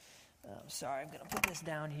Sorry, I'm going to put this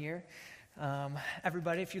down here.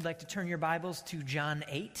 Everybody, if you'd like to turn your Bibles to John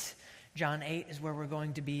 8. John 8 is where we're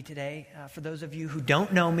going to be today. For those of you who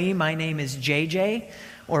don't know me, my name is JJ,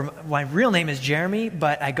 or my real name is Jeremy,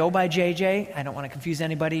 but I go by JJ. I don't want to confuse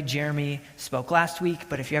anybody. Jeremy spoke last week,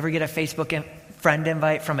 but if you ever get a Facebook friend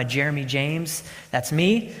invite from a Jeremy James, that's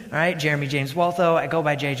me, all right? Jeremy James Waltho. I go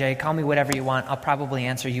by JJ. Call me whatever you want. I'll probably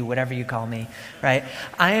answer you whatever you call me, right?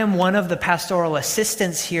 I am one of the pastoral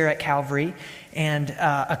assistants here at Calvary, and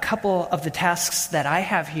a couple of the tasks that I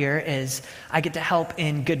have here is I get to help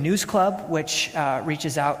in Good News Club, which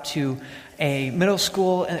reaches out to a middle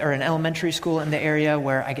school or an elementary school in the area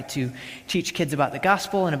where I get to teach kids about the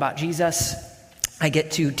gospel and about Jesus. I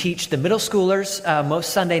get to teach the middle schoolers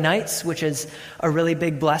most Sunday nights, which is a really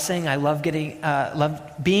big blessing. I love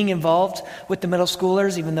being involved with the middle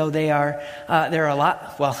schoolers, even though they're a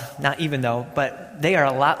lot, well, not even though, but they are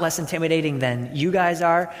a lot less intimidating than you guys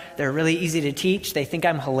are. They're really easy to teach. They think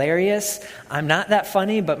I'm hilarious. I'm not that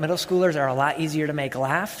funny, but middle schoolers are a lot easier to make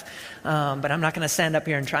laugh. But I'm not going to stand up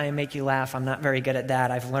here and try and make you laugh. I'm not very good at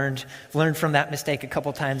that. I've learned from that mistake a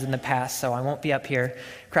couple times in the past, so I won't be up here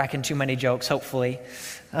cracking too many jokes, hopefully.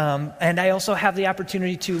 And I also have the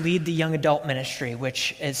opportunity to lead the young adult ministry,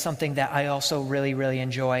 which is something that I also really, really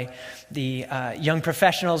enjoy. The young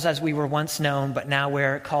professionals, as we were once known, but now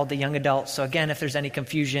we're called the young adults. So again, if there's any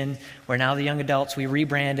confusion, we're now the young adults. We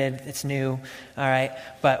rebranded. It's new, all right?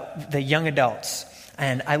 But the young adults.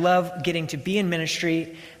 And I love getting to be in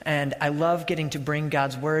ministry, and I love getting to bring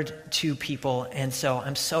God's word to people. And so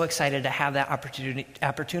I'm so excited to have that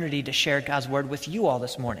opportunity to share God's word with you all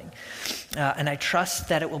this morning. And I trust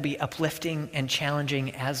that it will be uplifting and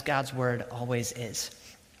challenging, as God's word always is.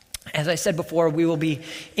 As I said before, we will be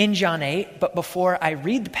in John 8, but before I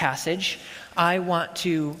read the passage, I want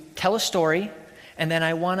to tell a story, and then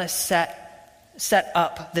I want to set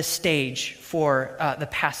up the stage for the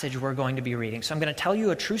passage we're going to be reading. So I'm going to tell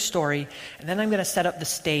you a true story, and then I'm going to set up the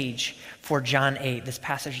stage for John 8, this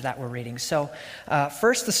passage that we're reading. So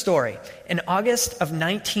first, the story. In August of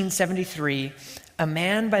 1973, a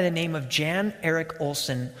man by the name of Jan Erik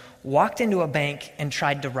Olsen walked into a bank and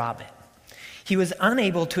tried to rob it. He was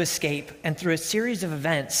unable to escape, and through a series of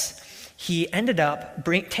events, he ended up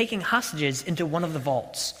taking hostages into one of the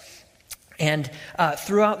vaults. And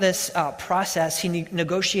throughout this process, he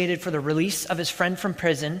negotiated for the release of his friend from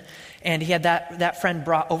prison, and he had that friend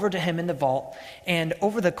brought over to him in the vault. And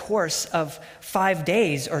over the course of 5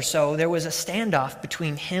 days or so, there was a standoff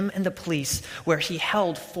between him and the police where he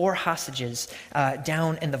held 4 hostages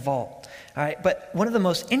down in the vault. All right, but one of the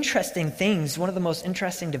most interesting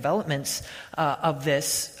developments of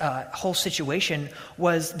this whole situation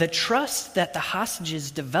was the trust that the hostages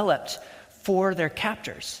developed for their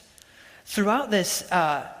captors. Throughout this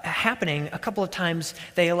happening, a couple of times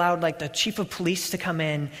they allowed the chief of police to come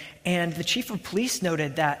in, and the chief of police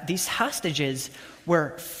noted that these hostages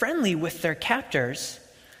were friendly with their captors.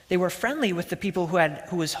 They were friendly with the people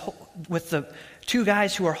with the 2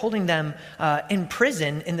 guys who were holding them in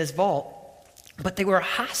prison in this vault, but they were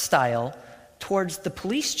hostile towards the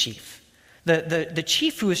police chief, the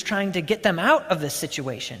chief who was trying to get them out of this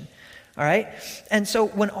situation. All right? And so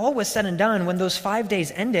when all was said and done, when those 5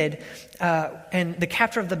 days ended, and the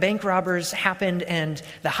capture of the bank robbers happened and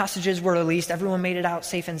the hostages were released, everyone made it out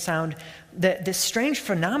safe and sound, this strange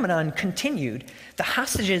phenomenon continued. The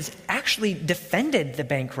hostages actually defended the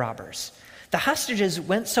bank robbers. The hostages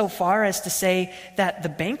went so far as to say that the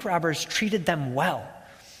bank robbers treated them well.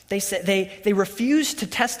 They said they refused to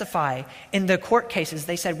testify in the court cases.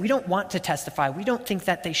 They said, we don't want to testify. We don't think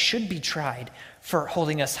that they should be tried for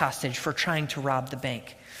holding us hostage, for trying to rob the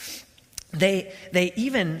bank. They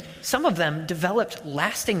even, some of them, developed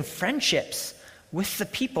lasting friendships with the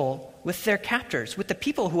people, with their captors, with the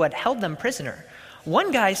people who had held them prisoner.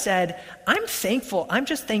 One guy said, I'm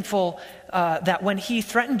just thankful that when he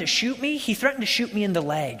threatened to shoot me in the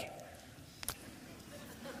leg.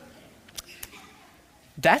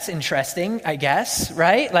 That's interesting, I guess,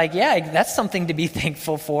 right? That's something to be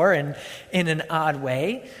thankful for in an odd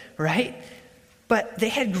way, right? But they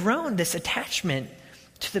had grown this attachment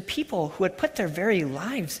to the people who had put their very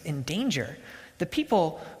lives in danger, the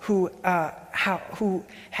people who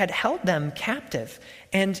had held them captive.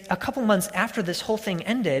 And a couple months after this whole thing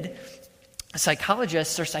ended,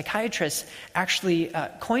 psychologists or psychiatrists actually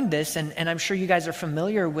coined this, and I'm sure you guys are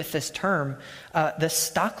familiar with this term, the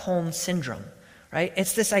Stockholm Syndrome. Right?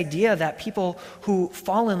 It's this idea that people who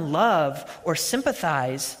fall in love or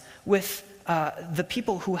sympathize with the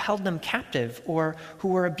people who held them captive or who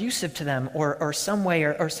were abusive to them or some way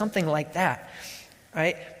or something like that.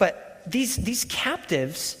 Right? But these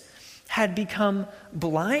captives had become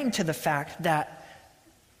blind to the fact that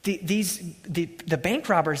the bank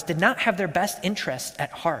robbers did not have their best interest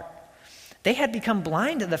at heart. They had become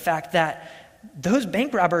blind to the fact that those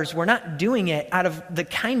bank robbers were not doing it out of the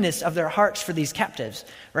kindness of their hearts for these captives,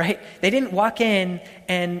 right? They didn't walk in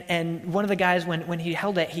and one of the guys, when he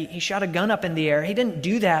held it, he shot a gun up in the air. He didn't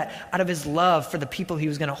do that out of his love for the people he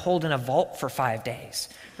was going to hold in a vault for 5 days,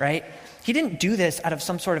 right? He didn't do this out of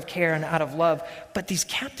some sort of care and out of love, but these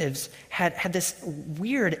captives had this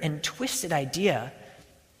weird and twisted idea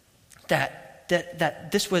that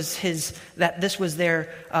this was their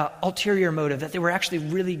ulterior motive, that they were actually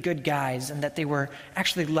really good guys and that they were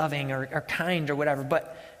actually loving or kind or whatever.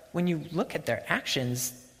 But when you look at their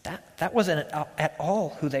actions, that wasn't at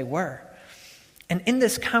all who they were. And in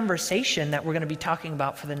this conversation that we're going to be talking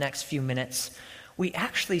about for the next few minutes, we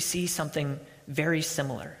actually see something very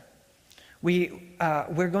similar.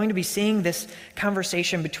 We're going to be seeing this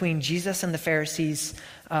conversation between Jesus and the Pharisees.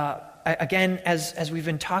 Again, as we've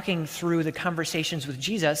been talking through the conversations with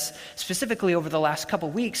Jesus, specifically over the last couple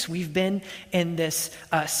weeks, we've been in this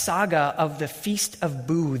saga of the Feast of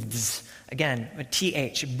Booths. Again, a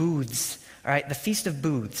TH, booths, all right, the Feast of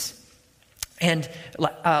Booths. And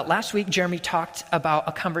last week, Jeremy talked about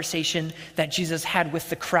a conversation that Jesus had with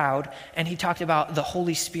the crowd, and he talked about the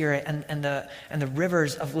Holy Spirit and the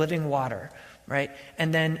rivers of living water. Right?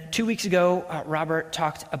 And then 2 weeks ago, Robert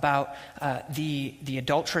talked about the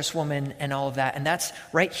adulterous woman and all of that. And that's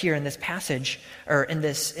right here in this passage, or in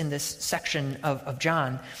this section of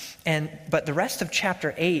John. But the rest of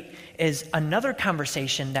chapter 8 is another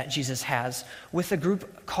conversation that Jesus has with a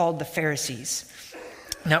group called the Pharisees.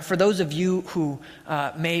 Now, for those of you who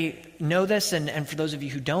may know this, and for those of you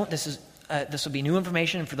who don't, this will be new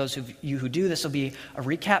information, and for those of you who do, this will be a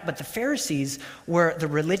recap. But the Pharisees were the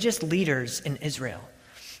religious leaders in Israel.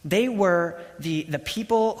 They were the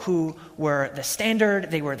people who were the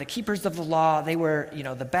standard. They were the keepers of the law. They were,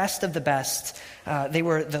 the best of the best. They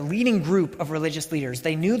were the leading group of religious leaders.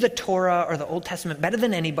 They knew the Torah or the Old Testament better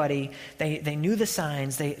than anybody. They knew the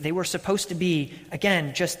signs. They were supposed to be,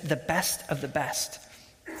 again, just the best of the best.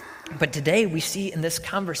 But today we see in this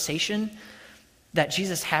conversation that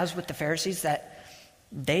Jesus has with the Pharisees that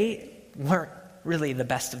they weren't really the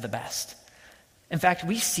best of the best. In fact,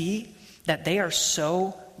 we see that they are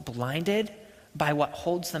so blinded by what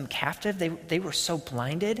holds them captive. They were so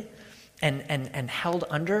blinded and held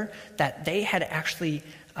under that they had actually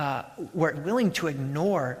were willing to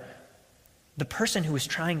ignore the person who was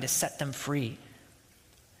trying to set them free.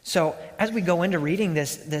 So as we go into reading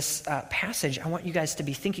this passage, I want you guys to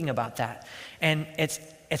be thinking about that. And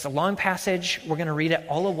it's a long passage. We're going to read it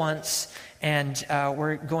all at once, and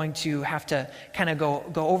we're going to have to kind of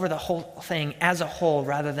go over the whole thing as a whole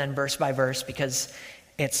rather than verse by verse, because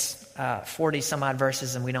it's 40 some odd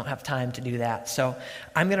verses and we don't have time to do that. So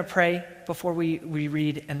I'm going to pray before we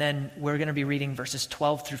read, and then we're going to be reading verses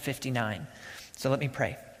 12 through 59. So let me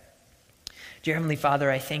pray. Dear Heavenly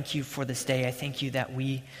Father, I thank you for this day. I thank you that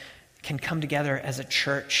we can come together as a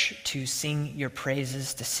church to sing your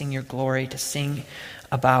praises, to sing your glory, to sing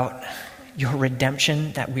about your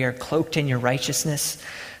redemption, that we are cloaked in your righteousness.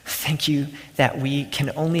 Thank you that we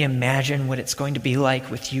can only imagine what it's going to be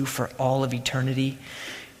like with you for all of eternity.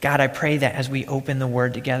 God, I pray that as we open the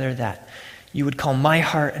word together, that you would calm my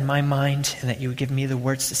heart and my mind, and that you would give me the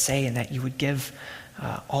words to say, and that you would give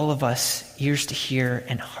all of us ears to hear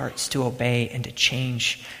and hearts to obey and to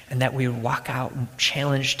change, and that we would walk out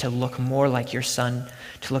challenged to look more like your Son,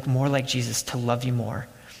 to look more like Jesus, to love you more.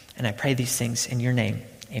 And I pray these things in your name.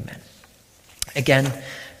 Amen. Again,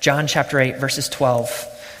 John chapter 8, verses 12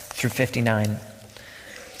 through 59.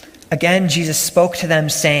 Again, Jesus spoke to them,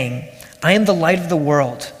 saying, I am the light of the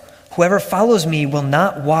world. Whoever follows me will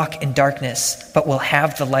not walk in darkness, but will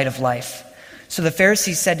have the light of life. So the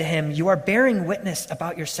Pharisees said to him, You are bearing witness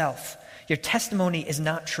about yourself. Your testimony is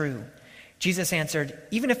not true. Jesus answered,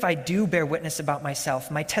 Even if I do bear witness about myself,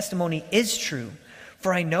 my testimony is true.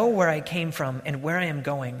 For I know where I came from and where I am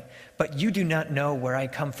going, but you do not know where I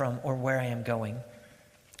come from or where I am going.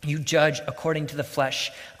 You judge according to the flesh.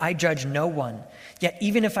 I judge no one. Yet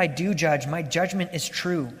even if I do judge, my judgment is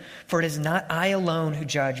true. For it is not I alone who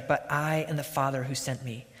judge, but I and the Father who sent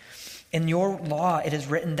me. In your law it is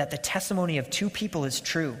written that the testimony of two people is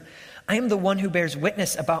true. I am the one who bears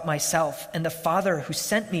witness about myself, and the Father who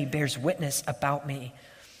sent me bears witness about me.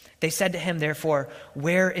 They said to him, therefore,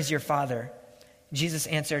 Where is your Father? Jesus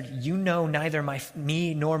answered, You know neither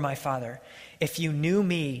me nor my Father. If you knew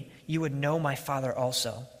me, you would know my Father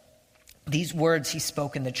also. These words he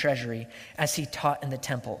spoke in the treasury as he taught in the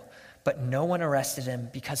temple, but no one arrested him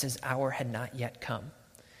because his hour had not yet come.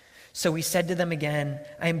 So he said to them again,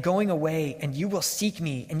 I am going away, and you will seek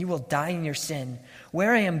me, and you will die in your sin.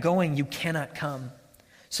 Where I am going, you cannot come.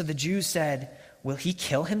 So the Jews said, will he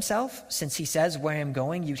kill himself, since he says, where I am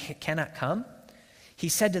going, you cannot come? He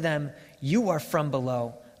said to them, you are from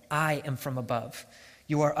below, I am from above.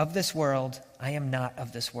 You are of this world, I am not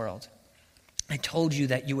of this world. I told you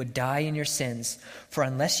that you would die in your sins, for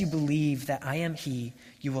unless you believe that I am he,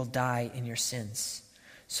 you will die in your sins.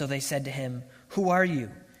 So they said to him, who are you?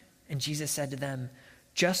 And Jesus said to them,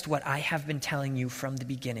 just what I have been telling you from the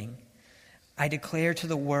beginning. I declare to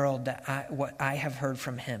the world what I have heard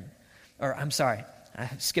from him. I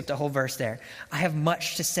skipped a whole verse there. I have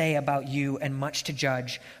much to say about you and much to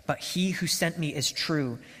judge, but he who sent me is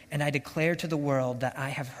true, and I declare to the world that I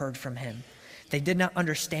have heard from him. They did not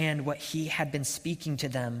understand what he had been speaking to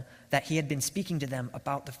them, that he had been speaking to them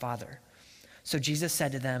about the Father. So Jesus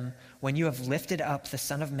said to them, when you have lifted up the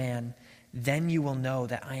Son of Man, then you will know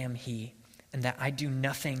that I am he, and that I do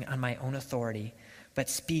nothing on my own authority, but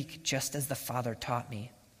speak just as the Father taught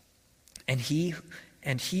me. And he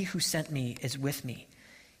who sent me is with me.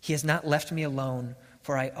 He has not left me alone,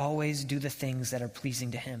 for I always do the things that are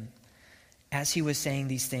pleasing to him. As he was saying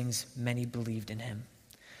these things, many believed in him.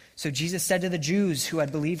 So Jesus said to the Jews who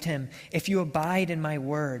had believed him, if you abide in my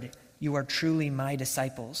word, you are truly my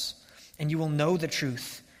disciples, and you will know the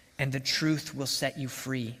truth, and the truth will set you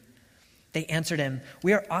free. They answered him,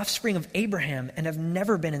 we are offspring of Abraham and have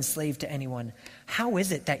never been enslaved to anyone. How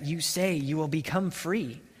is it that you say you will become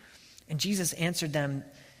free? And Jesus answered them,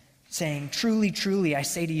 saying, truly, truly, I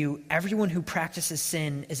say to you, everyone who practices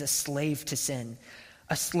sin is a slave to sin.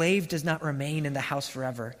 A slave does not remain in the house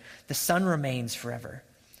forever. The Son remains forever.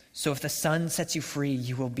 So if the Son sets you free,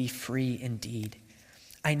 you will be free indeed.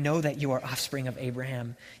 I know that you are offspring of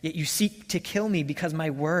Abraham, yet you seek to kill me because my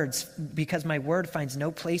word finds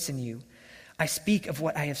no place in you. I speak of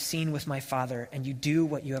what I have seen with my Father, and you do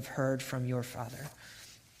what you have heard from your father.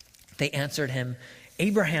 They answered him,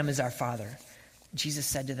 Abraham is our father. Jesus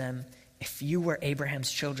said to them, if you were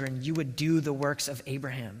Abraham's children, you would do the works of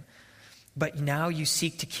Abraham. But now you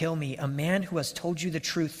seek to kill me, a man who has told you the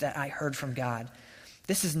truth that I heard from God.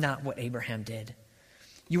 This is not what Abraham did.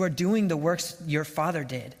 You are doing the works your father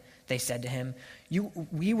did, they said to him.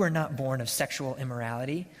 We were not born of sexual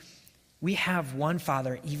immorality. We have one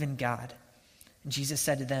Father, even God. And Jesus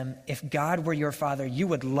said to them, if God were your Father, you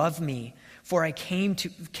would love me, for I came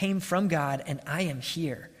from God, and I am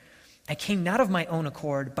here. I came not of my own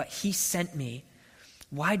accord, but he sent me.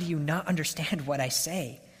 Why do you not understand what I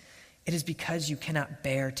say? It is because you cannot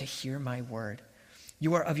bear to hear my word.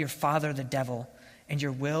 You are of your father, the devil, and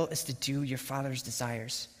your will is to do your father's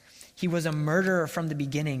desires. He was a murderer from the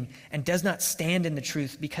beginning and does not stand in the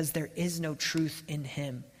truth because there is no truth in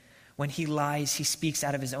him. When he lies, he speaks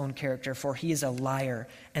out of his own character, for he is a liar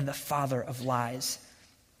and the father of lies.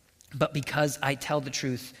 But because I tell the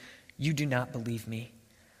truth, you do not believe me.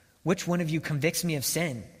 Which one of you convicts me of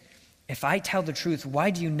sin? If I tell the truth, why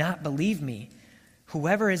do you not believe me?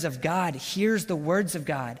 Whoever is of God hears the words of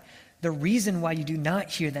God. The reason why you do not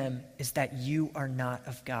hear them is that you are not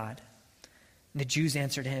of God. And the Jews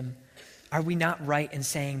answered him, are we not right in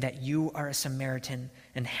saying that you are a Samaritan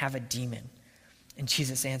and have a demon? And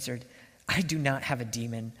Jesus answered, I do not have a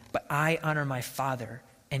demon, but I honor my Father,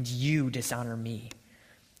 and you dishonor me.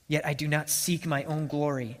 Yet I do not seek my own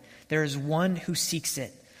glory. There is one who seeks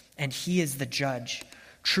it, and he is the judge.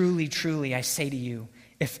 Truly, truly, I say to you,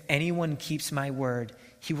 if anyone keeps my word,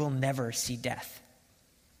 he will never see death.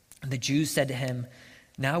 And the Jews said to him,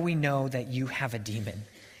 now we know that you have a demon.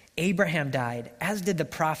 Abraham died, as did the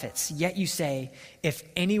prophets, yet you say, if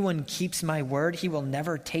anyone keeps my word, he will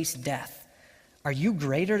never taste death. Are you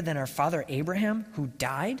greater than our father Abraham, who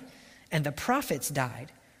died? And the prophets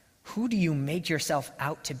died. Who do you make yourself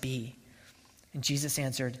out to be? And Jesus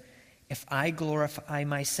answered, if I glorify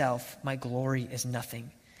myself, my glory is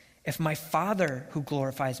nothing. If my Father who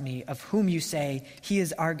glorifies me, of whom you say he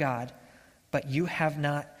is our God, but you have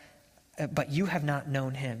not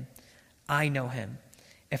known him, I know him.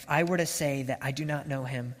 If I were to say that I do not know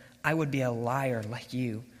him, I would be a liar like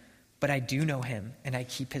you. But I do know him, and I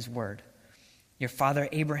keep his word. Your father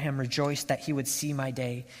Abraham rejoiced that he would see my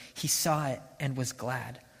day. He saw it and was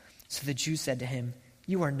glad. So the Jews said to him,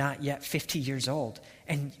 you are not yet 50 years old,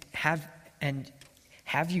 and have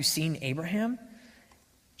you seen Abraham?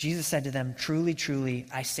 Jesus said to them, truly, truly,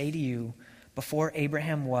 I say to you, before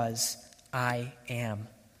Abraham was, I am.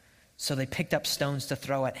 So they picked up stones to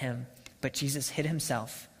throw at him, but Jesus hid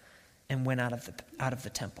himself and went out of the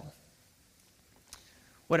temple.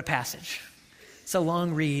 What a passage. It's a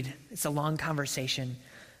long read. It's a long conversation.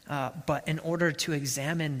 But in order to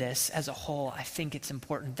examine this as a whole, I think it's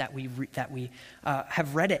important that we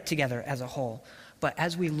have read it together as a whole. But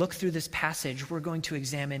as we look through this passage, we're going to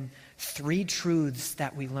examine 3 truths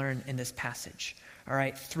that we learn in this passage. All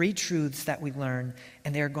right, 3 truths that we learn,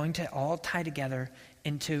 and they're going to all tie together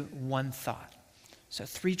into one thought. So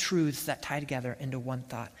 3 truths that tie together into one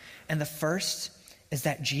thought. And the first is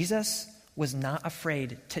that Jesus was not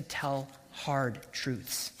afraid to tell hard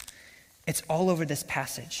truths. It's all over this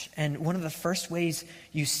passage. And one of the first ways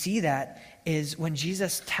you see that is when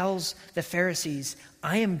Jesus tells the Pharisees,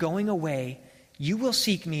 I am going away, you will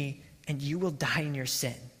seek me, and you will die in your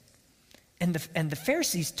sin. And the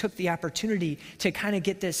Pharisees took the opportunity to kind of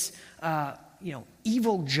get this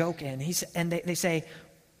evil joke in. They say,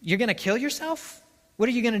 you're going to kill yourself? What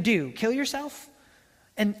are you going to do? Kill yourself?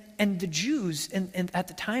 And the Jews at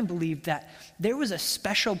the time believed that there was a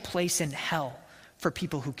special place in hell for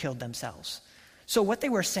people who killed themselves. So what they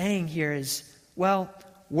were saying here is, well,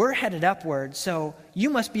 we're headed upward, so you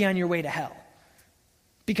must be on your way to hell.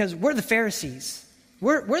 Because we're the Pharisees.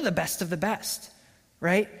 We're the best of the best,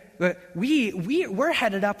 right? We're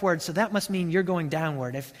headed upward, so that must mean you're going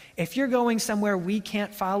downward. If you're going somewhere we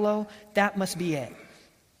can't follow, that must be it.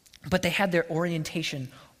 But they had their orientation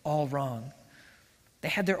all wrong.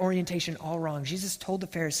 Jesus told the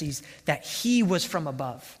Pharisees that he was from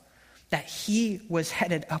above, that he was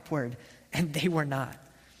headed upward, and they were not.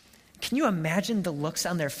 Can you imagine the looks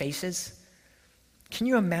on their faces? Can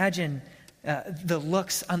you imagine the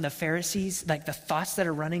looks on the Pharisees, like the thoughts that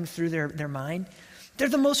are running through their mind? They're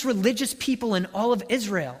the most religious people in all of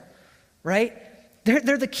Israel, right?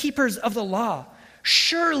 They're the keepers of the law.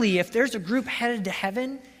 Surely, if there's a group headed to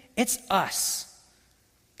heaven, it's us.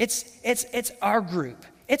 It's our group.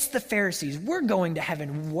 It's the Pharisees. We're going to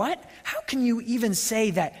heaven. What? How can you even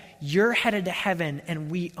say that you're headed to heaven and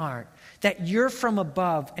we aren't? That you're from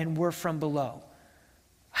above and we're from below?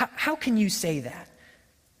 How can you say that?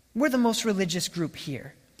 We're the most religious group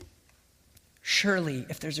here. Surely,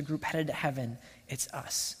 if there's a group headed to heaven, it's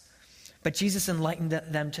us. But Jesus enlightened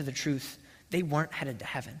them to the truth. They weren't headed to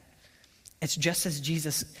heaven. It's just as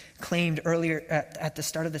Jesus claimed earlier at the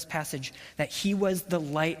start of this passage that he was the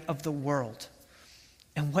light of the world.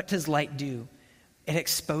 And what does light do? It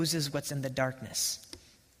exposes what's in the darkness.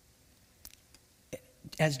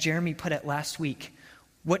 As Jeremy put it last week,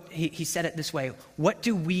 he said it this way: what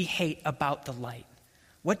do we hate about the light?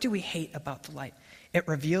 What do we hate about the light? It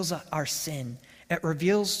reveals our sin. It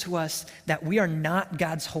reveals to us that we are not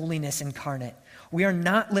God's holiness incarnate. We are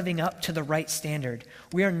not living up to the right standard.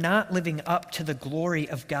 We are not living up to the glory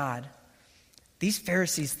of God. These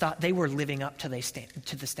Pharisees thought they were living up to the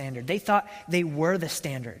standard. They thought they were the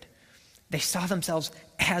standard. They saw themselves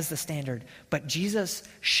as the standard. But Jesus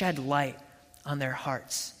shed light on their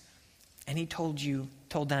hearts. And he told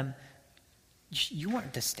them, you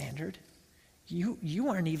aren't the standard. You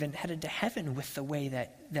aren't even headed to heaven with the way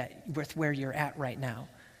that with where you're at right now.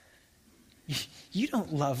 You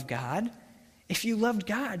don't love God. If you loved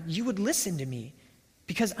God, you would listen to me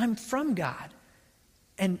because I'm from God.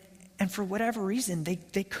 And for whatever reason,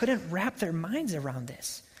 they couldn't wrap their minds around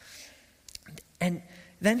this. And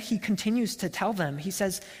then he continues to tell them, he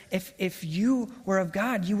says, if you were of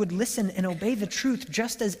God, you would listen and obey the truth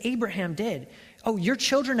just as Abraham did. Oh, you're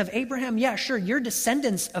children of Abraham? Yeah, sure, you're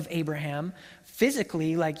descendants of Abraham.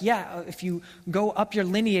 Physically, if you go up your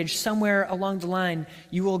lineage somewhere along the line,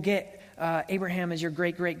 you will get Abraham as your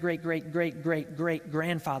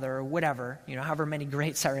great-great-great-great-great-great-grandfather or whatever, however many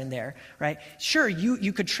greats are in there, right? Sure,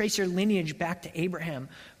 you could trace your lineage back to Abraham,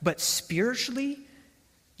 but spiritually,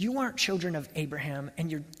 you aren't children of Abraham, and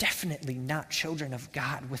you're definitely not children of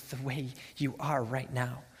God with the way you are right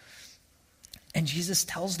now. And Jesus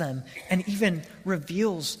tells them and even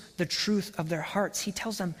reveals the truth of their hearts. He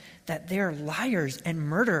tells them that they're liars and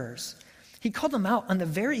murderers. He called them out on the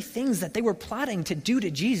very things that they were plotting to do to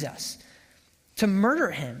Jesus, to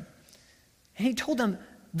murder him. And he told them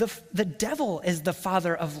the devil is the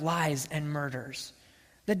father of lies and murders.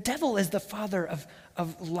 The devil is the father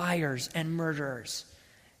of liars and murderers.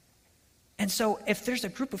 And so if there's a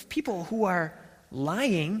group of people who are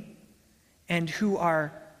lying and who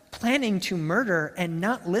are planning to murder and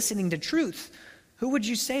not listening to truth, who would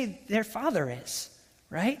you say their father is,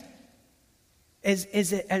 right?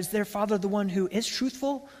 Is their father the one who is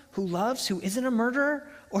truthful, who loves, who isn't a murderer?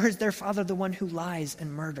 Or is their father the one who lies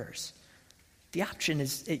and murders? The option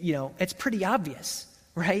is, it's pretty obvious,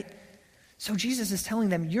 right? So Jesus is telling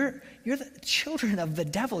them, you're the children of the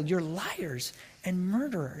devil. You're liars and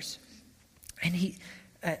murderers. And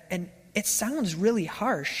it sounds really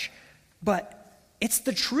harsh, but it's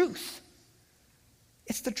the truth.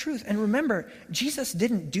 It's the truth. And remember, Jesus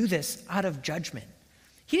didn't do this out of judgment.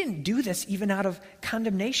 He didn't do this even out of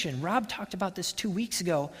condemnation. Rob talked about this 2 weeks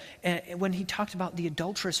ago when he talked about the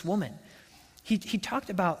adulterous woman. He talked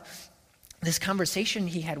about this conversation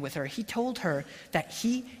he had with her. He told her that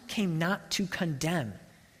he came not to condemn.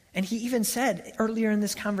 And he even said earlier in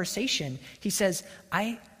this conversation, he says,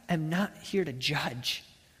 I am not here to judge.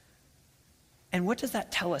 And what does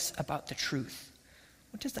that tell us about the truth?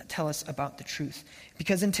 What does that tell us about the truth?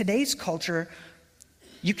 Because in today's culture,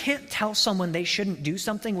 you can't tell someone they shouldn't do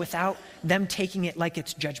something without them taking it like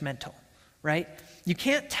it's judgmental, right? You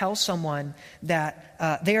can't tell someone that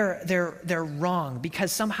they're wrong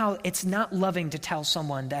because somehow it's not loving to tell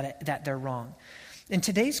someone that they're wrong. In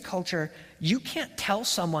today's culture, you can't tell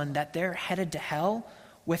someone that they're headed to hell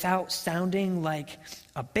without sounding like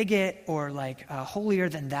a bigot or like a holier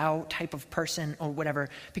than thou type of person or whatever,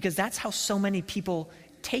 because that's how so many people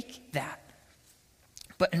take that.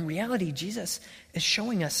 But in reality, Jesus is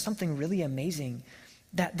showing us something really amazing,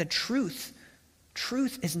 that the truth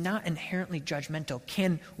is not inherently judgmental.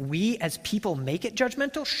 Can we as people make it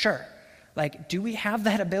judgmental? Sure. Like, do we have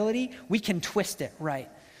that ability? We can twist it, right?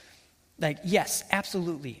 Like, yes,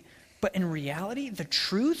 absolutely. But in reality, the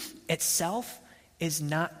truth itself is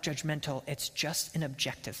not judgmental. It's just an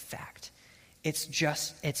objective fact. It's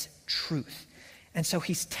truth. And so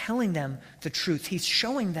he's telling them the truth. He's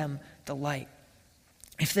showing them the light.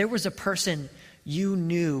 If there was a person you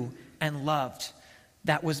knew and loved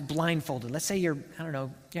that was blindfolded, let's say you're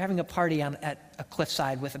having a party at a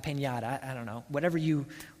cliffside with a piñata, I don't know, whatever you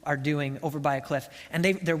are doing over by a cliff, and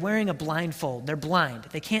they're wearing a blindfold, they're blind,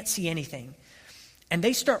 they can't see anything, and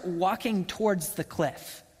they start walking towards the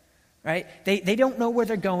cliff, right? They don't know where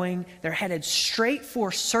they're going, they're headed straight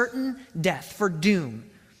for certain death, for doom.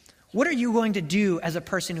 What are you going to do as a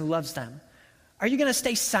person who loves them? Are you going to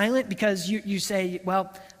stay silent because you say,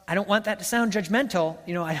 well, I don't want that to sound judgmental.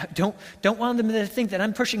 I don't want them to think that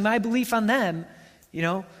I'm pushing my belief on them.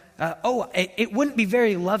 It wouldn't be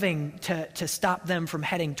very loving to stop them from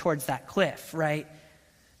heading towards that cliff, right?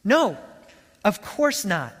 No, of course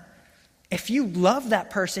not. If you love that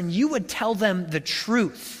person, you would tell them the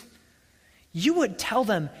truth. You would tell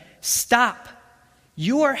them, stop.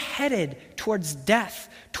 You are headed towards death,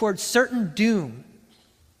 towards certain doom.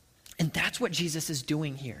 And that's what Jesus is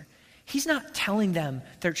doing here. He's not telling them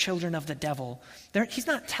they're children of the devil. He's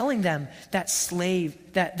not telling them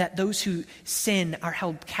that those who sin are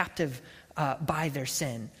held captive by their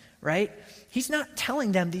sin, right? He's not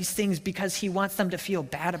telling them these things because he wants them to feel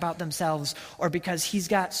bad about themselves or because he's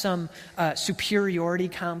got some superiority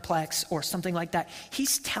complex or something like that.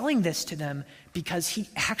 He's telling this to them because he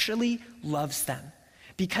actually loves them,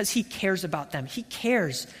 because he cares about them. He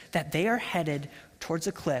cares that they are headed towards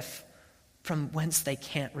a cliff from whence they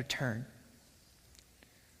can't return.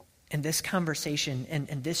 And this conversation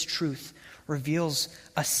and this truth reveals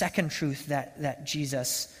a second truth that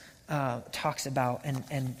Jesus talks about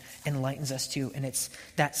and enlightens us to, and it's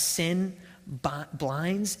that sin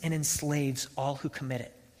blinds and enslaves all who commit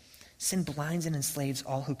it. Sin blinds and enslaves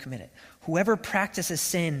all who commit it. Whoever practices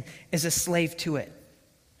sin is a slave to it.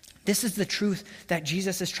 This is the truth that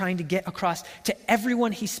Jesus is trying to get across to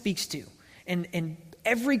everyone he speaks to. And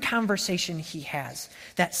every conversation he has,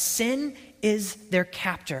 that sin is their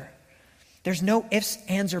captor. There's no ifs,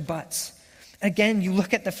 ands, or buts. Again, you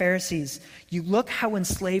look at the Pharisees. You look how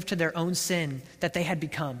enslaved to their own sin that they had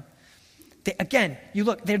become. They're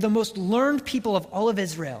the most learned people of all of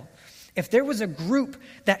Israel. If there was a group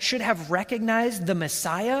that should have recognized the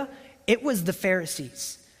Messiah, it was the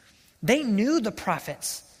Pharisees. They knew the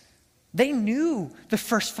prophets. They knew the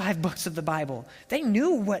first 5 books of the Bible. They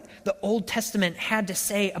knew what the Old Testament had to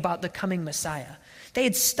say about the coming Messiah. They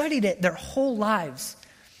had studied it their whole lives.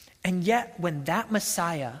 And yet, when that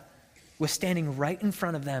Messiah was standing right in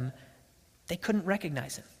front of them, they couldn't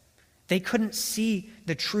recognize him. They couldn't see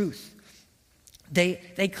the truth.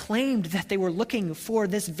 They claimed that they were looking for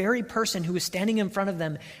this very person who was standing in front of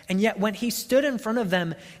them. And yet, when he stood in front of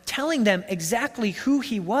them, telling them exactly who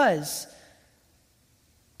he was,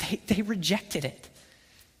 they rejected it.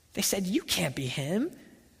 They said, you can't be him.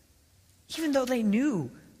 Even though they knew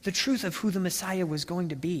the truth of who the Messiah was going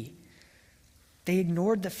to be. They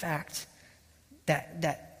ignored the fact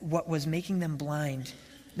that what was making them blind,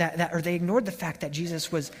 or they ignored the fact that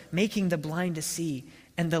Jesus was making the blind to see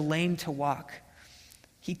and the lame to walk.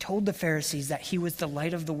 He told the Pharisees that he was the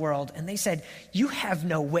light of the world, and they said, you have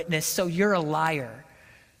no witness, so you're a liar.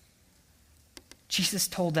 Jesus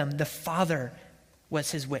told them the Father was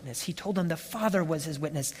his witness. He told them the Father was his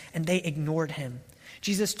witness, and they ignored him.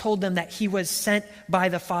 Jesus told them that he was sent by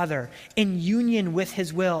the Father in union with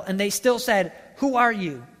his will, and they still said, Who are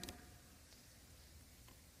you?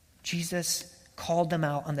 Jesus called them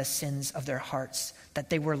out on the sins of their hearts, that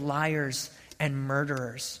they were liars and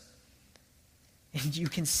murderers. And you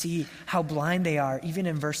can see how blind they are, even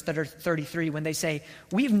in verse 33, when they say,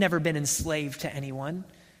 we've never been enslaved to anyone.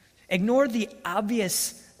 Ignore the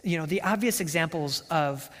obvious examples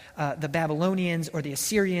of the Babylonians or the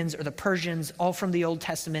Assyrians or the Persians, all from the Old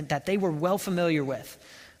Testament, that they were well familiar with,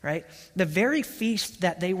 right? The very feast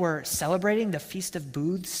that they were celebrating, the Feast of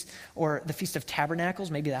Booths or the Feast of Tabernacles,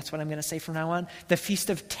 maybe that's what I'm going to say from now on, the Feast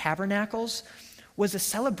of Tabernacles was a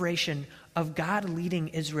celebration of God leading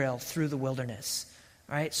Israel through the wilderness,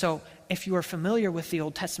 right? So if you are familiar with the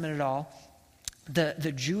Old Testament at all,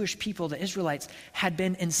 the Jewish people, the Israelites, had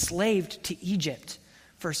been enslaved to Egypt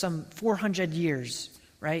for some 400 years,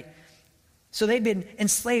 right? So they'd been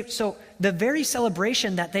enslaved. So the very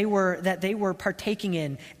celebration that they were partaking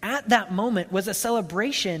in at that moment was a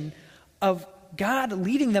celebration of God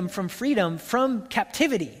leading them from freedom, from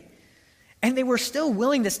captivity. And they were still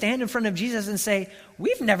willing to stand in front of Jesus and say,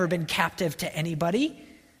 we've never been captive to anybody.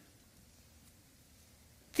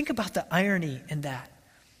 Think about the irony in that.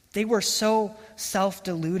 They were so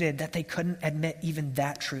self-deluded that they couldn't admit even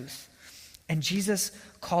that truth. And Jesus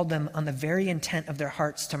called them on the very intent of their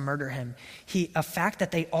hearts to murder him. A fact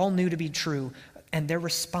that they all knew to be true, and their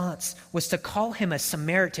response was to call him a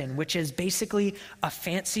Samaritan, which is basically a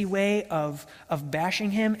fancy way of bashing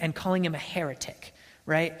him and calling him a heretic,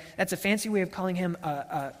 right? That's a fancy way of calling him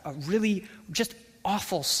a really just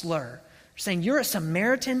awful slur. Saying you're a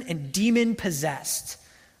Samaritan and demon-possessed,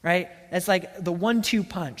 right? That's like the 1-2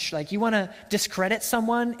 punch. Like you want to discredit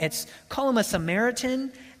someone, it's call him a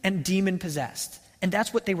Samaritan and demon-possessed. And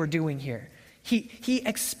that's what they were doing here. He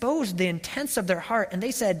exposed the intents of their heart, and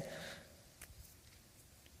they said,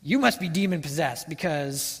 you must be demon-possessed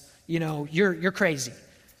because, you're crazy.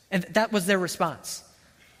 And that was their response,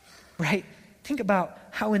 right? Think about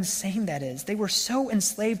how insane that is. They were so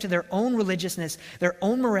enslaved to their own religiousness, their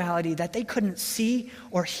own morality, that they couldn't see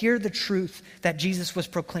or hear the truth that Jesus was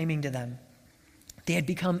proclaiming to them. They had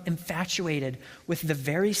become infatuated with the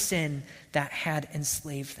very sin that had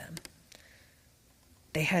enslaved them.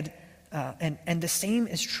 They had, and the same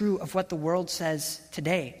is true of what the world says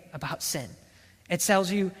today about sin. It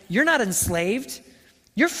tells you, you're not enslaved.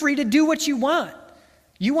 You're free to do what you want.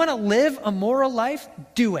 You want to live a moral life?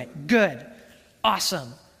 Do it. Good.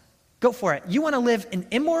 Awesome. Go for it. You want to live an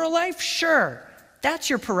immoral life? Sure. That's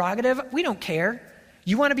your prerogative. We don't care.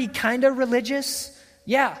 You want to be kind of religious?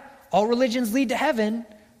 Yeah. All religions lead to heaven,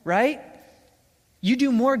 right? You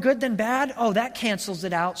do more good than bad? Oh, that cancels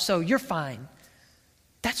it out, so you're fine.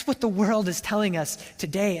 That's what the world is telling us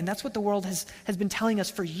today, and that's what the world has been telling us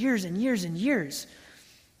for years and years and years.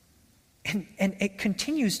 And it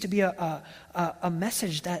continues to be a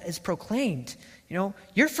message that is proclaimed.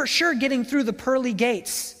 You're for sure getting through the pearly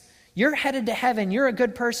gates. You're headed to heaven. You're a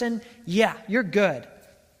good person. Yeah, you're good.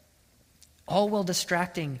 All while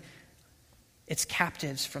distracting its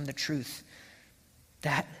captives from the truth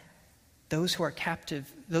that those who are captive,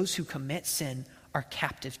 those who commit sin, are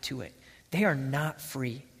captive to it. They are not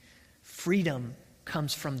free. Freedom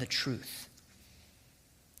comes from the truth.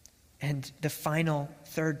 And the final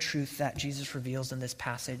third truth that Jesus reveals in this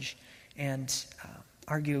passage, and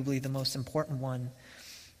arguably the most important one,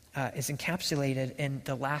 is encapsulated in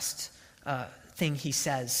the last thing he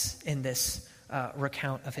says in this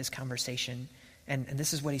recount of his conversation. And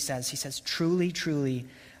this is what he says. He says, truly, truly,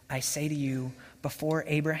 I say to you, before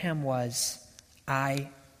Abraham was, I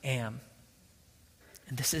am.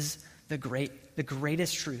 And this is the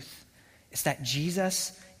greatest truth, is that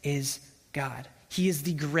Jesus is God. He is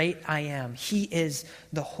the great I am. He is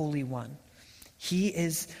the Holy One. He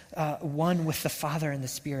is one with the Father and the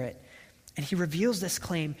Spirit. And he reveals this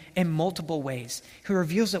claim in multiple ways. He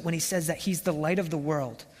reveals it when he says that he's the light of the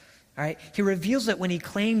world. All right? He reveals it when he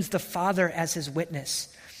claims the Father as his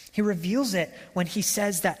witness. He reveals it when he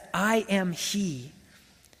says that I am he.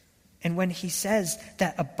 And when he says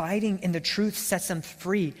that abiding in the truth sets them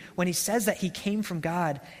free. When he says that he came from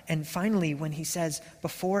God. And finally, when he says,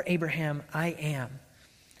 before Abraham, I am.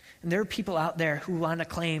 And there are people out there who want to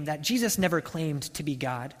claim that Jesus never claimed to be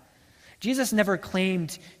God. Jesus never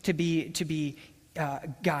claimed to be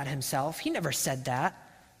God himself. He never said that.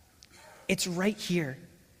 It's right here,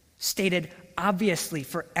 stated obviously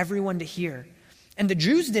for everyone to hear. And the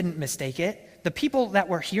Jews didn't mistake it. The people that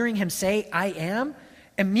were hearing him say, I am,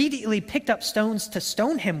 immediately picked up stones to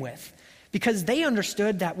stone him with, because they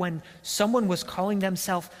understood that when someone was calling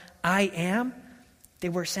themselves I am, they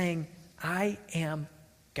were saying, I am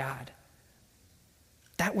God.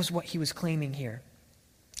 That was what he was claiming here.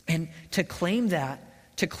 And to claim that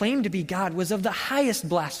to claim to be God was of the highest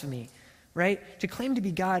blasphemy, right? To claim to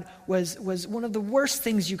be God was one of the worst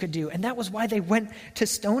things you could do, and that was why they went to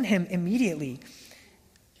stone him immediately.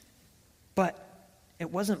 But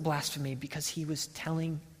it wasn't blasphemy because he was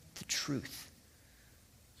telling the truth.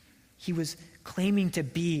 He was claiming to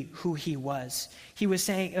be who he was. He was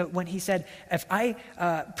saying, when he said, if I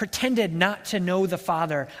pretended not to know the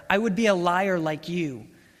Father, I would be a liar like you.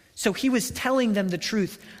 So he was telling them the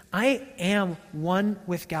truth. I am one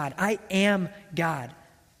with God. I am God.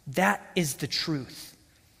 That is the truth.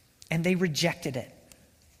 And they rejected it.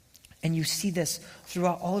 And you see this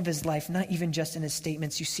throughout all of his life, not even just in his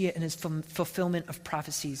statements. You see it in his fulfillment of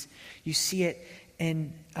prophecies. You see it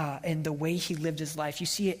in the way he lived his life. You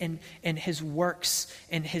see it in his works,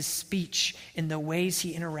 in his speech, in the ways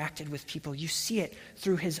he interacted with people. You see it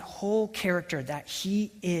through his whole character that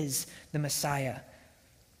he is the Messiah,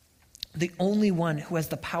 the only one who has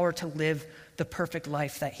the power to live the perfect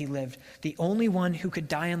life that he lived, the only one who could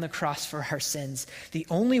die on the cross for our sins, the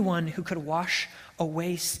only one who could wash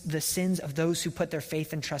away the sins of those who put their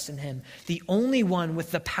faith and trust in him, the only one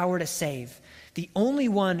with the power to save, the only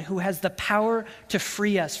one who has the power to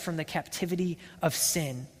free us from the captivity of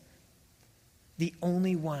sin. The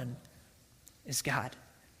only one is God.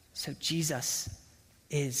 So Jesus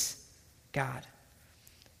is God.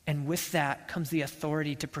 And with that comes the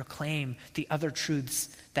authority to proclaim the other truths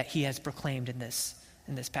that he has proclaimed in this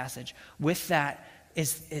passage. With that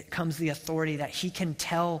comes the authority that he can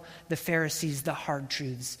tell the Pharisees the hard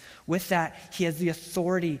truths. With that, he has the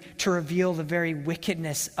authority to reveal the very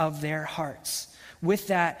wickedness of their hearts. With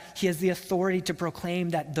that, he has the authority to proclaim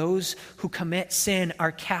that those who commit sin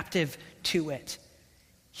are captive to it.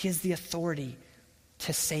 He has the authority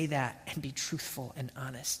to say that and be truthful and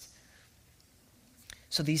honest.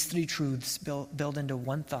 So these three truths build into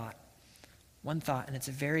one thought, and it's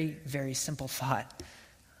a very, very simple thought.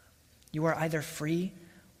 You are either free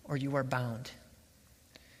or you are bound.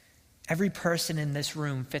 Every person in this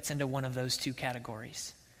room fits into one of those two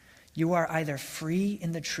categories. You are either free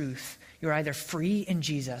in the truth, you're either free in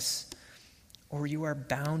Jesus, or you are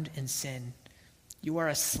bound in sin. You are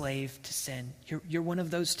a slave to sin. You're one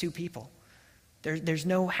of those two people. There's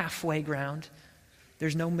no halfway ground.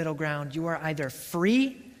 There's no middle ground. You are either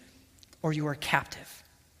free or you are captive.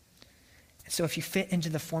 So if you fit into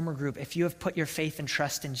the former group, if you have put your faith and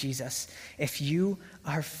trust in Jesus, if you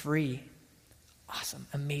are free, awesome,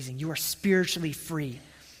 amazing. You are spiritually free.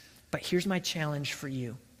 But here's my challenge for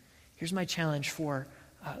you. Here's my challenge for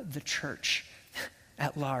the church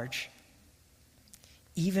at large.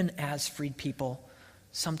 Even as freed people,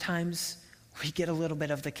 sometimes we get a little bit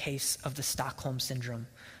of the case of the Stockholm Syndrome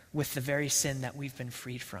with the very sin that we've been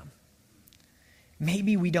freed from.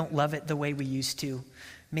 Maybe we don't love it the way we used to.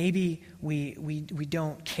 Maybe we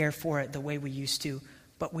don't care for it the way we used to,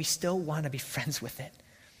 but we still want to be friends with it.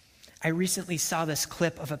 I recently saw this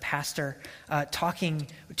clip of a pastor talking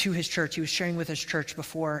to his church. He was sharing with his church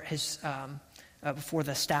before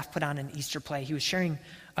the staff put on an Easter play. He was sharing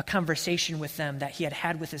a conversation with them that he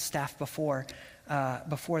had with his staff before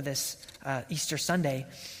this Easter Sunday.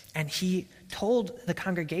 And he told the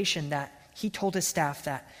congregation that he told his staff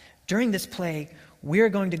that during this play, we're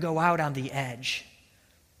going to go out on the edge.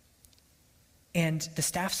 And the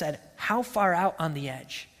staff said, how far out on the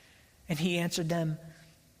edge? And he answered them,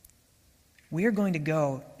 we're going to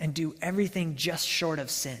go and do everything just short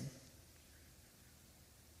of sin.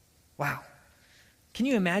 Wow. Can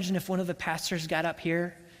you imagine if one of the pastors got up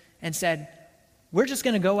here and said, we're just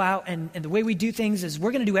going to go out and the way we do things is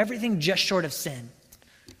we're going to do everything just short of sin.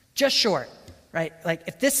 Just short, right? Like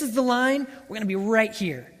if this is the line, we're going to be right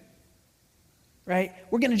here, right?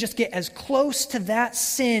 We're going to just get as close to that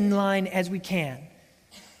sin line as we can.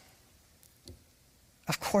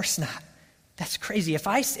 Of course not. That's crazy. If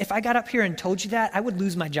I got up here and told you that, I would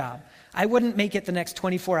lose my job. I wouldn't make it the next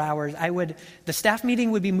 24 hours. The staff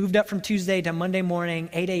meeting would be moved up from Tuesday to Monday morning,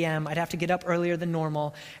 8 a.m. I'd have to get up earlier than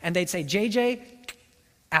normal. And they'd say, JJ,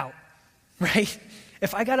 out, right?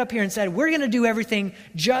 If I got up here and said, we're going to do everything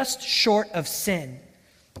just short of sin,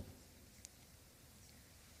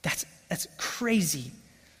 that's crazy.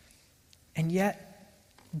 And yet,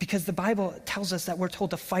 because the Bible tells us that we're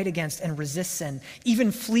told to fight against and resist sin,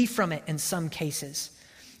 even flee from it in some cases.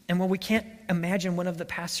 And when we can't imagine one of the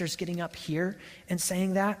pastors getting up here and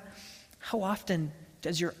saying that, how often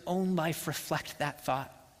does your own life reflect that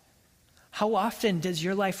thought? How often does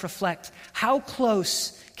your life reflect, how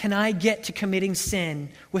close can I get to committing sin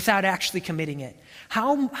without actually committing it?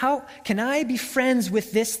 How can I be friends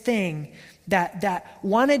with this thing that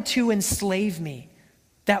wanted to enslave me,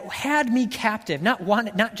 that had me captive,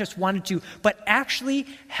 not just wanted to, but actually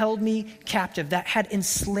held me captive, that had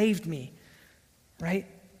enslaved me, right?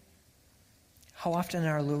 How often in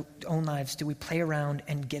our own lives do we play around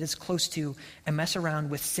and get as close to and mess around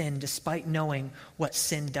with sin despite knowing what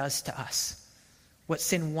sin does to us, what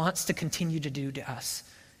sin wants to continue to do to us,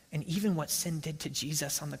 and even what sin did to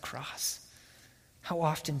Jesus on the cross? How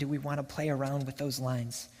often do we want to play around with those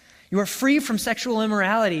lines? You are free from sexual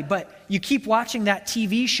immorality, but you keep watching that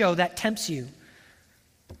TV show that tempts you.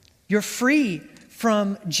 You're free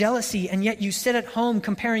from jealousy, and yet you sit at home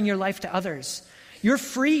comparing your life to others. You're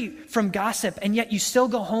free from gossip, and yet you still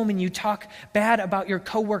go home and you talk bad about your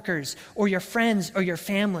coworkers or your friends or your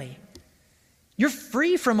family. You're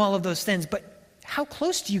free from all of those things, but how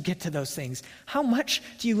close do you get to those things? How much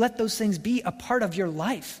do you let those things be a part of your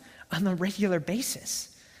life on a regular basis?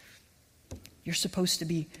 You're supposed to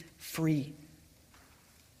be free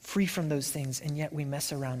from those things, and yet we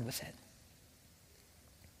mess around with it.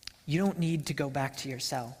 You don't need to go back to your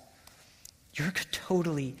cell. You're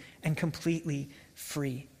totally and completely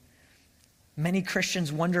free. Many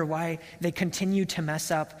Christians wonder why they continue to mess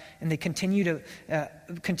up, and they continue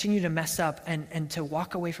to mess up and to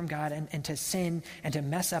walk away from God and to sin and to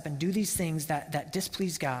mess up and do these things that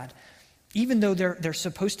displease God, even though they're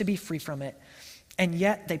supposed to be free from it. And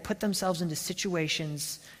yet they put themselves into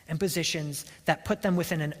situations and positions that put them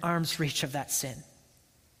within an arm's reach of that sin.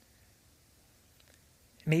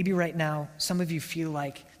 Maybe right now, some of you feel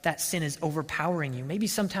like that sin is overpowering you. Maybe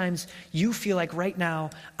sometimes you feel like right now,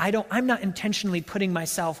 I'm not intentionally putting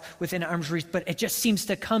myself within arm's reach, but it just seems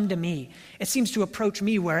to come to me. It seems to approach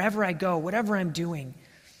me wherever I go, whatever I'm doing.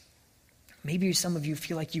 Maybe some of you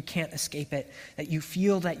feel like you can't escape it, that you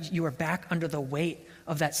feel that you are back under the weight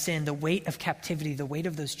of that sin, the weight of captivity, the weight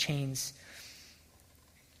of those chains.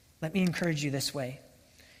 Let me encourage you this way.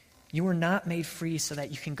 You were not made free so that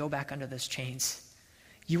you can go back under those chains.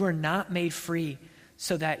 You are not made free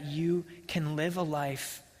so that you can live a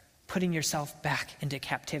life putting yourself back into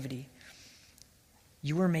captivity.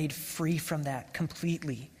 You were made free from that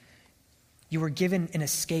completely. You were given an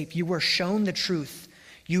escape. You were shown the truth.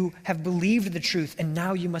 You have believed the truth, and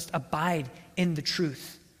now you must abide in the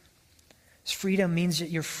truth. Freedom means that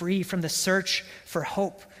you're free from the search for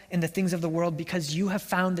hope in the things of the world because you have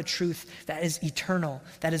found the truth that is eternal,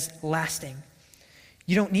 that is lasting.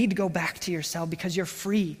 You don't need to go back to your cell because you're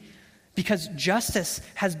free, because justice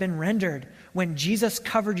has been rendered when Jesus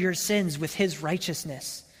covered your sins with his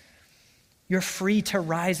righteousness. You're free to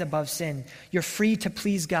rise above sin. You're free to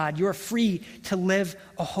please God. You're free to live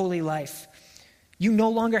a holy life. You no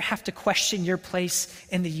longer have to question your place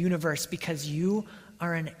in the universe because you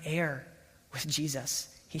are an heir with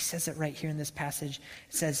Jesus. He says it right here in this passage.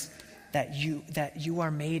 It says that you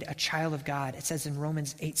are made a child of God. It says in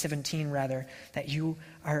Romans 8:17 that you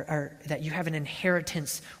that you have an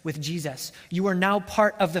inheritance with Jesus. You are now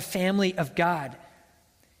part of the family of God.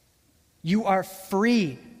 You are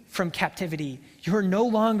free from captivity. You are no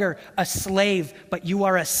longer a slave, but you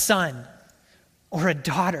are a son or a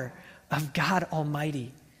daughter of God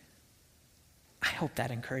Almighty. I hope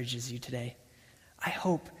that encourages you today. I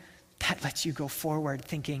hope that lets you go forward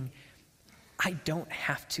thinking, I don't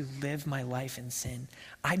have to live my life in sin.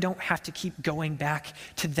 I don't have to keep going back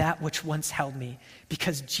to that which once held me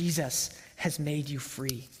because Jesus has made you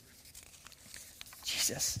free.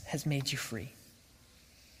 Jesus has made you free.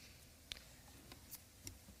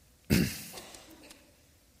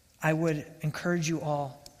 I would encourage you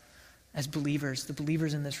all as believers, the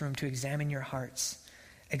believers in this room, to examine your hearts,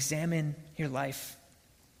 examine your life.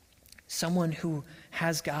 Someone who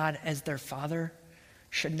has God as their father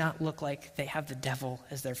should not look like they have the devil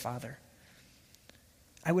as their father.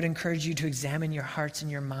 I would encourage you to examine your hearts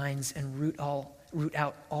and your minds and root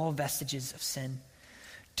out all vestiges of sin.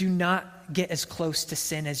 Do not get as close to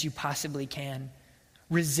sin as you possibly can.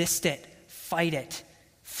 Resist it, fight it,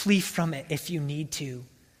 flee from it if you need to.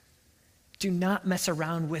 Do not mess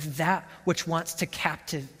around with that which wants to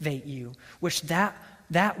captivate you,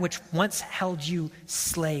 that which once held you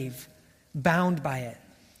slave, bound by it.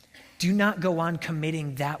 Do not go on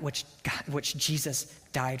committing that which Jesus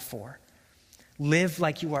died for. Live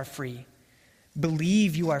like you are free.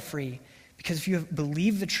 Believe you are free. Because if you have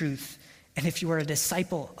believed the truth, and if you are a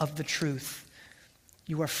disciple of the truth,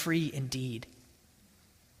 you are free indeed.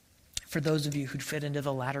 For those of you who fit into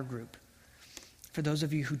the latter group, for those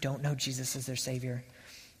of you who don't know Jesus as their Savior,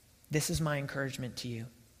 this is my encouragement to you.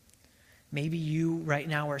 Maybe you right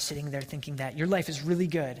now are sitting there thinking that your life is really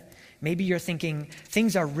good. Maybe you're thinking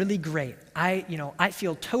things are really great. I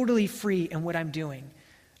feel totally free in what I'm doing.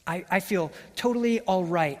 I feel totally all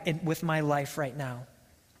right with my life right now.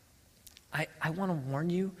 I want to warn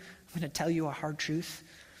you, I'm going to tell you a hard truth,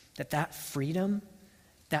 that freedom,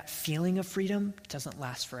 that feeling of freedom doesn't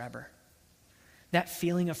last forever. That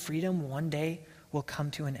feeling of freedom one day will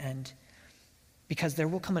come to an end, because there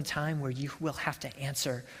will come a time where you will have to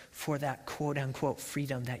answer for that quote unquote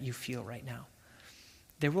freedom that you feel right now.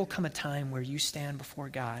 There will come a time where you stand before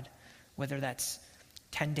God, whether that's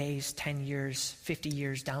 10 days, 10 years, 50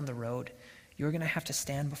 years down the road. You're going to have to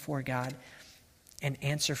stand before God and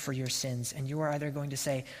answer for your sins. And you are either going to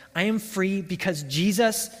say, I am free because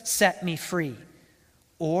Jesus set me free.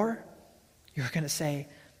 Or you're going to say,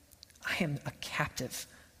 I am a captive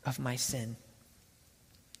of my sin.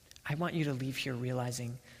 I want you to leave here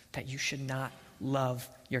realizing that you should not love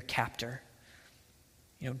your captor.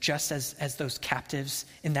 Just as those captives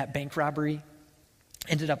in that bank robbery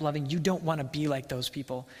ended up loving, you don't want to be like those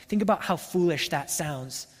people. Think about how foolish that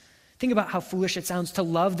sounds. Think about how foolish it sounds to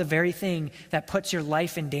love the very thing that puts your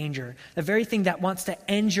life in danger, the very thing that wants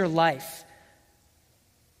to end your life.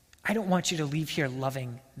 I don't want you to leave here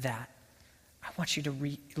loving that. I want you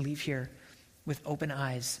to leave here with open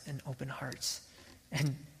eyes and open hearts,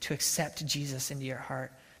 and to accept Jesus into your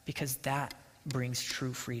heart, because that brings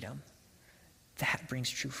true freedom. That brings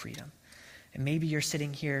true freedom. And maybe you're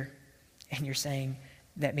sitting here and you're saying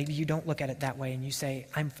that maybe you don't look at it that way, and you say,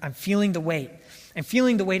 I'm feeling the weight. I'm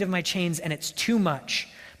feeling the weight of my chains, and it's too much.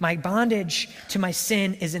 My bondage to my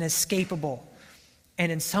sin is inescapable.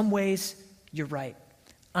 And in some ways, you're right.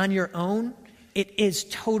 On your own, it is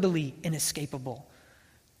totally inescapable.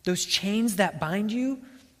 Those chains that bind you,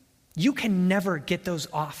 you can never get those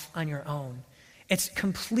off on your own.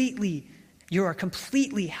 You are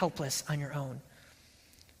completely helpless on your own.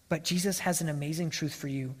 But Jesus has an amazing truth for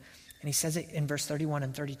you. And he says it in verse 31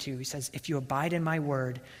 and 32. He says, if you abide in my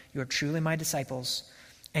word, you are truly my disciples,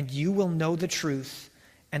 and you will know the truth,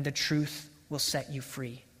 and the truth will set you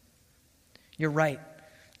free. You're right.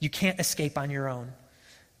 You can't escape on your own.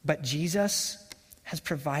 But Jesus has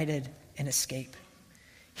provided an escape.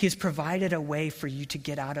 He has provided a way for you to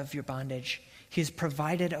get out of your bondage. He has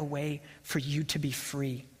provided a way for you to be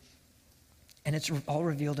free. And it's all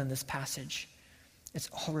revealed in this passage. It's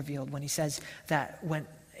all revealed when he says that when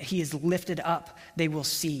he is lifted up, they will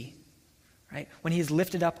see. Right? When he is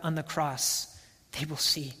lifted up on the cross, they will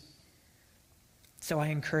see. So I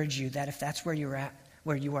encourage you that if that's where you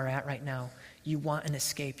are at right now, you want an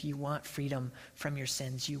escape, you want freedom from your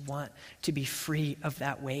sins, you want to be free of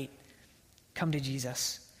that weight, come to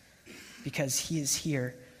Jesus, because he is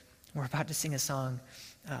here. We're about to sing a song,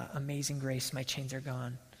 Amazing Grace, My Chains Are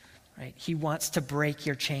Gone. Right? He wants to break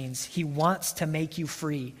your chains. He wants to make you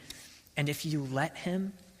free. And if you let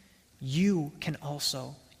him, you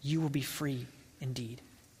will be free indeed.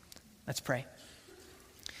 Let's pray.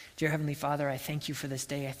 Dear Heavenly Father, I thank you for this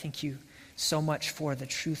day. I thank you so much for the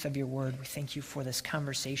truth of your word. We thank you for this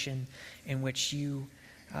conversation in which you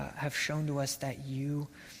have shown to us that you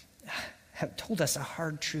have told us a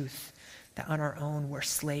hard truth, that on our own we're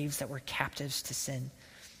slaves, that we're captives to sin,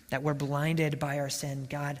 that we're blinded by our sin,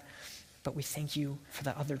 God. But we thank you for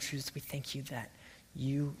the other truths. We thank you that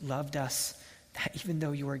you loved us, that even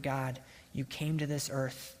though you were God, you came to this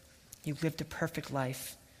earth. You lived a perfect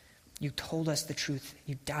life. You told us the truth.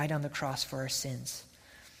 You died on the cross for our sins.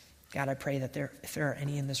 God, I pray that if there are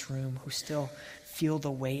any in this room who still feel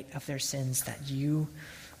the weight of their sins, that you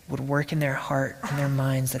would work in their heart and their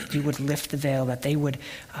minds, that you would lift the veil, that they would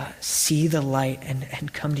see the light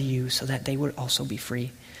and come to you so that they would also be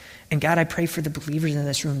free. And God, I pray for the believers in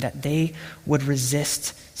this room that they would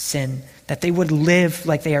resist sin, that they would live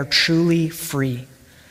like they are truly free,